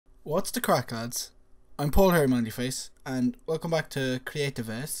What's the crack, lads? I'm Paul here, Mandy Face, and welcome back to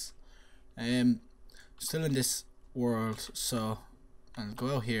Creativerse. Still in this world, so I'll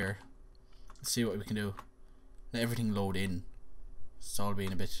go out here and see what we can do. Let everything load in. It's all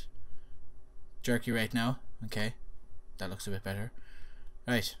being a bit jerky right now. Okay, that looks a bit better.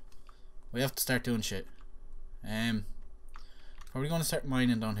 Right, we have to start doing shit. Probably going to start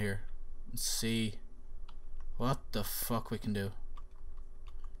mining down here and see what the fuck we can do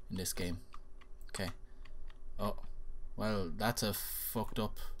in this game. Okay. Oh, well, that's a fucked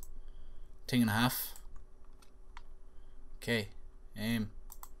up thing and a half. Okay. Put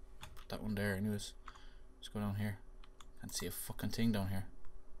that one there. Anyways, let's go down here. Can't see a fucking thing down here.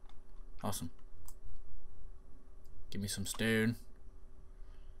 Awesome. Give me some stone.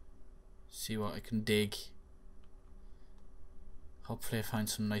 See what I can dig. Hopefully I find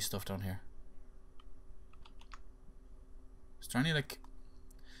some nice stuff down here. Is there any, like,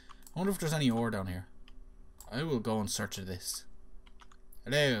 I wonder if there's any ore down here. I will go in search of this.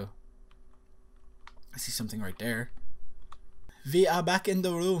 Hello. I see something right there. We are back in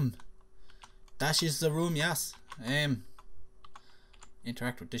the room. That is the room, yes.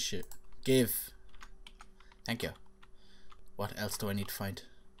 Interact with this shit. Give. Thank you. What else do I need to find?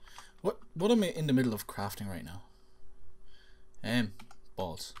 What am I in the middle of crafting right now?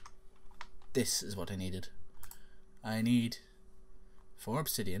 Balls. This is what I needed. I need 4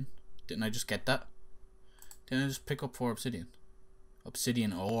 obsidian. Didn't I just get that? Didn't I just pick up 4 obsidian?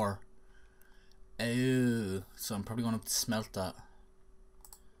 Obsidian ore. Oh, so I'm probably going to smelt that.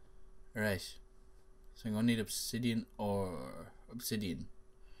 Right. So I'm going to need obsidian or obsidian.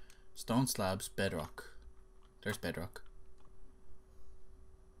 Stone slabs, bedrock. There's bedrock.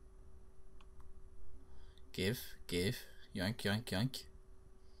 Give. Yoink, yoink, yoink.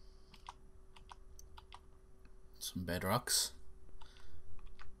 Some bedrocks.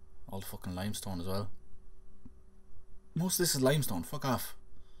 All the fucking limestone as well. Most of this is limestone. Fuck off.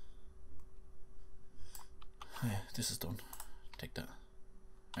 Oh yeah, this is done. Take that.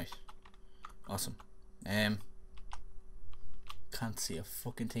 Right. Awesome. Can't see a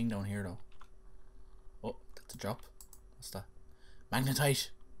fucking thing down here though. Oh, that's a drop. What's that? Magnetite.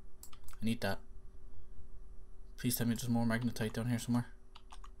 I need that. Please tell me there's more magnetite down here somewhere.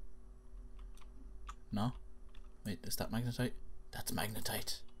 No? Wait, is that magnetite? That's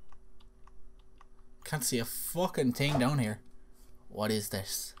magnetite. Can't see a fucking thing down here. What is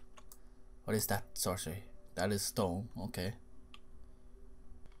this? What is that sorcery? That is stone. Okay.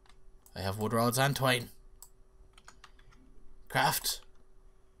 I have wood rods and twine. Craft.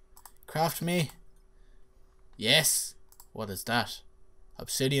 Craft me. Yes. What is that?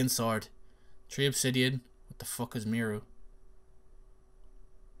 Obsidian sword. 3 obsidian. What the fuck is MIRU?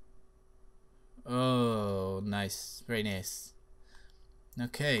 Oh, nice. Very nice.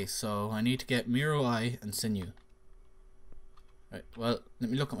 Okay, so I need to get MIRU eye and sinew. Right, well, let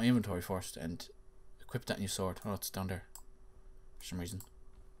me look at my inventory first and equip that new sword. Oh, it's down there for some reason.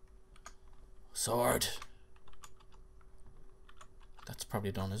 Sword. That's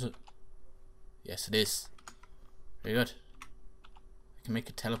probably done, is it? Yes, it is. Very good. I can make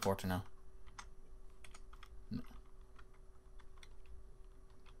a teleporter now. No.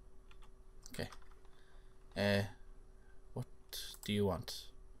 Okay. What do you want?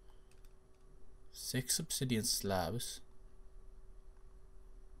 6 obsidian slabs.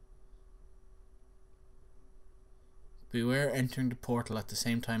 Beware entering the portal at the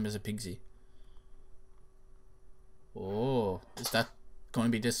same time as a pigsy. Oh, is that going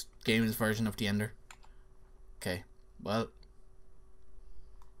to be this game's version of the Ender? Okay, well,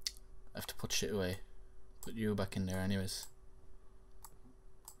 I have to put shit away. Put you back in there anyways.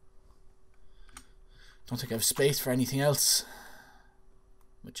 Don't think I have space for anything else,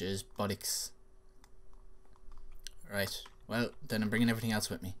 which is buttocks. Right, well, then I'm bringing everything else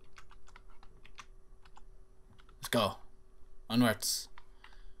with me. Let's go. Onwards.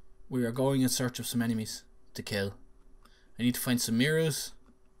 We are going in search of some enemies to kill. I need to find some MIRUs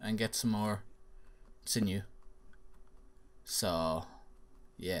and get some more sinew. So,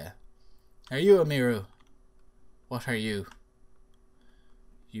 yeah. Are you a MIRU? What are you?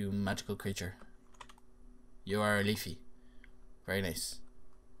 You magical creature. You are a leafy. Very nice.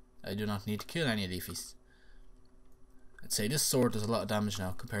 I do not need to kill any leafies. I'd say this sword does a lot of damage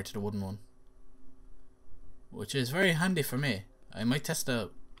now compared to the wooden one, which is very handy for me. I might test it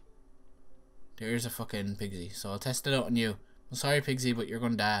out. There's a fucking pigsy, so I'll test it out on you. I'm sorry, pigsy, but you're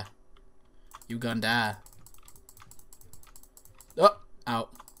gonna die. You gonna die. Oh, ow.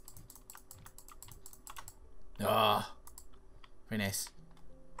 Ah, very nice.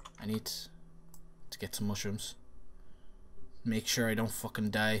 I need to get some mushrooms. Make sure I don't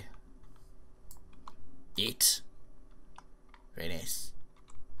fucking die. Eat. Very nice.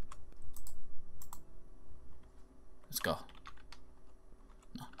 Let's go.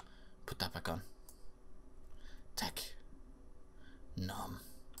 No. Put that back on. Attack. Nom.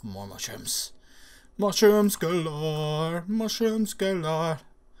 More mushrooms. Mushrooms galore. Mushrooms galore.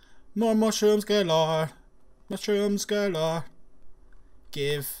 More mushrooms galore. Mushrooms galore.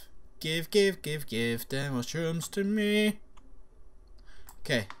 Give the mushrooms to me.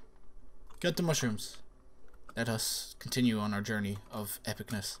 Okay. Get the mushrooms. Let us continue on our journey of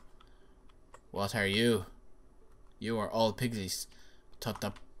epicness. What are you? You are all pigsies. Thought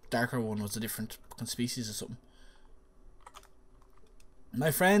that darker one was a different fucking species or something.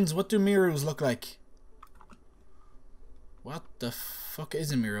 My friends, what do MIRUs look like? What the fuck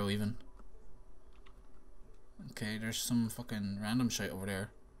is a MIRU even? Okay, there's some fucking random shit over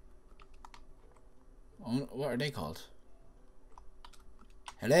there. Oh, what are they called?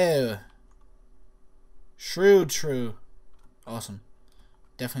 Hello. Shrewd shrew. Awesome.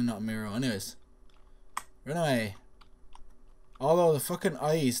 Definitely not a MIRU. Anyways. Run away. Although the fucking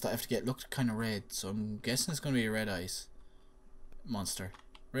eyes that I have to get looked kind of red, so I'm guessing it's going to be a red eyes monster.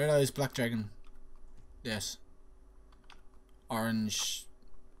 Red eyes black dragon. Yes. Orange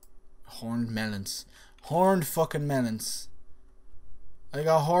horned melons. Horned fucking melons. I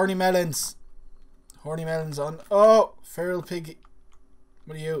got horny melons. Horny melons on. Oh, feral pig.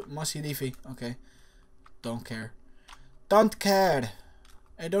 What are you? Mossy leafy. Okay. Don't care. Don't care.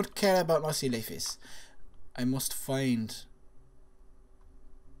 I don't care about mossy leafies. I must find.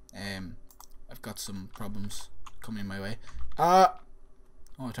 I've got some problems coming my way. Oh,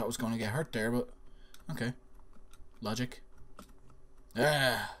 I thought I was going to get hurt there, but okay. Logic.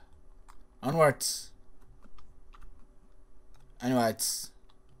 Onwards. Anyways,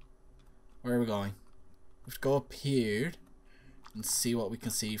 where are we going? We have to go up here and see what we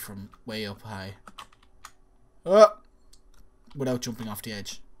can see from way up high. Oh! Without jumping off the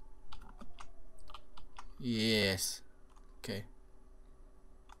edge. Yes. Okay.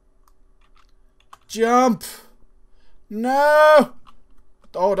 Jump! No!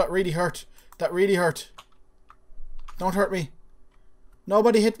 Oh, that really hurt. That really hurt. Don't hurt me.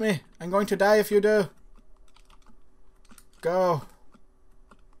 Nobody hit me. I'm going to die if you do. Go.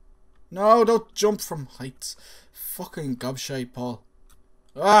 No, don't jump from heights. Fucking gobshite, Paul.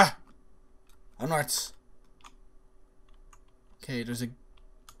 Ah! Onwards. Okay, there's a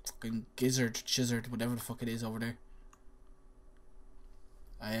fucking gizzard, chizzard, whatever the fuck it is over there.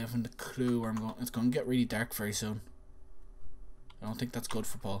 I haven't a clue where I'm going. It's going to get really dark very soon. I don't think that's good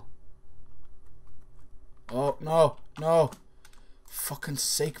for Paul. Oh, no, no. Fucking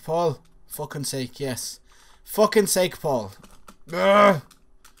sake, Paul. Fucking sake, yes. Fucking sake, Paul. Ugh.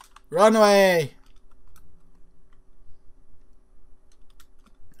 Run away.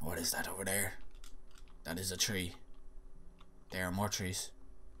 What is that over there? That is a tree. There are more trees.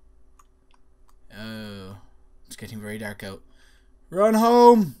 Oh, it's getting very dark out. Run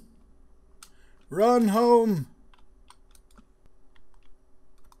home. Run home.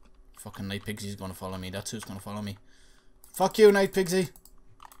 Fucking Night Pigsy's gonna follow me. That's who's gonna follow me. Fuck you, Night Pigsy.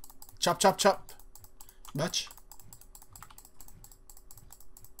 Chop, chop, chop. Bitch.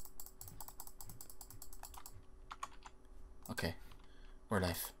 Okay. We're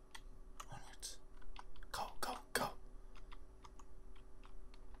alive. Onwards. Go, go, go.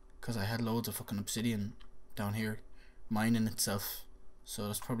 Because I had loads of fucking obsidian down here mining itself. So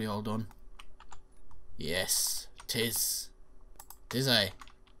that's probably all done. Yes. Tis. Tis I.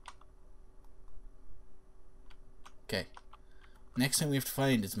 Okay. Next thing we have to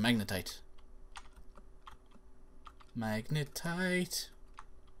find is magnetite. Magnetite.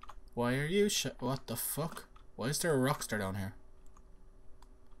 Why are you what the fuck? Why is there a rockstar down here?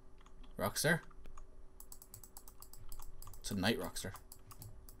 Rockstar? It's a night rockstar.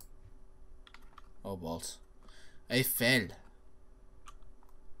 Oh balls. I fell.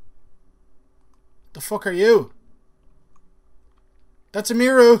 The fuck are you? That's a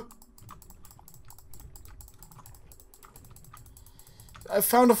MIRU. I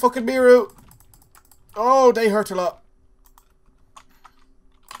found a fucking MIRU. Oh, they hurt a lot.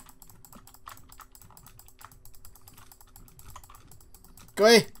 Go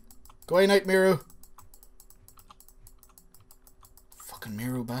away. Go away, Night MIRU. Fucking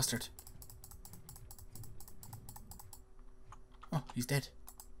MIRU bastard. Oh, he's dead.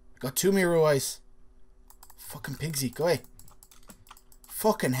 I got 2 MIRU eyes. Fucking Pigsy, go away.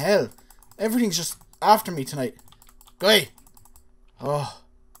 Fucking hell. Everything's just after me tonight. Go away. Oh.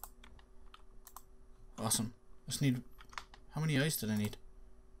 Awesome. Just need... How many eyes did I need?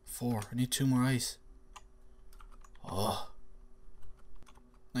 4. I need 2 more eyes. Oh.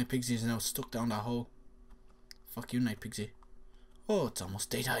 Night Pigsy is now stuck down that hole. Fuck you, Night Pigsy. Oh, it's almost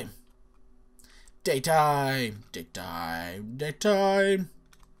daytime. Daytime! Daytime! Daytime!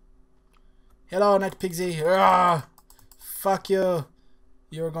 Hello, Night Pigsy. Ah! Fuck you.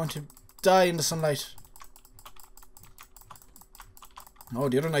 You're going to die in the sunlight. Oh,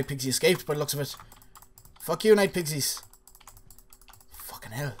 the other Night Pigsy escaped by the looks of it. Fuck you, Night Pigsies.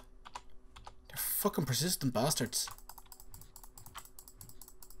 Fucking hell. They're fucking persistent bastards.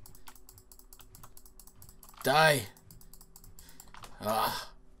 Die. Ah.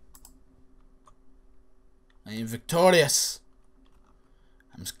 I am victorious.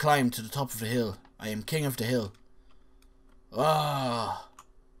 I must climb to the top of the hill. I am king of the hill. Ah.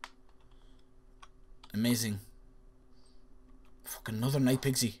 Amazing. Fucking another Night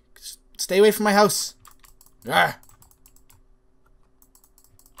Pigsy. Stay away from my house. Arr.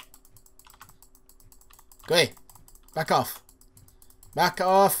 Go away. Back off. Back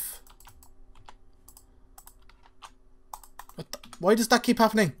off. What the? Why does that keep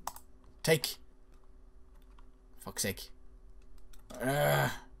happening? Take. Fuck's sake.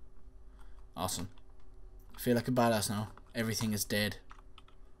 Awesome. I feel like a badass now. Everything is dead.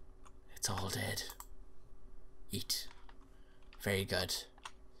 It's all dead. Eat. Very good.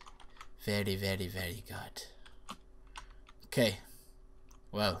 Very, very, very good. Okay.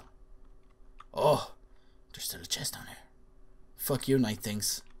 Well. Oh. There's still a chest down here. Fuck you, night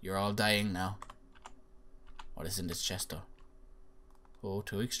things. You're all dying now. What is in this chest though? Oh,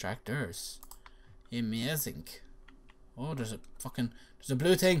 to extractors. Amazing. Oh, there's a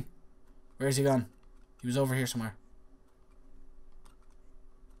blue thing. Where's he gone? He was over here somewhere.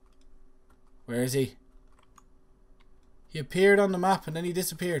 Where is he? He appeared on the map and then he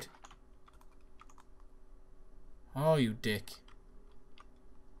disappeared. Oh, you dick.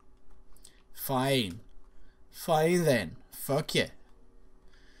 Fine. Fine then. Fuck you.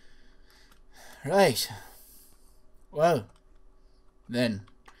 Right. Well, then.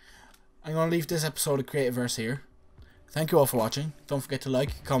 I'm going to leave this episode of Creativerse here. Thank you all for watching. Don't forget to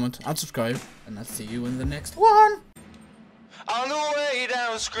like, comment, and subscribe. And I'll see you in the next one. On the way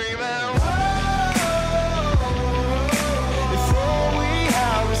down screaming. Whoa, before we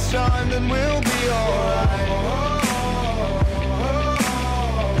have a son, then we'll be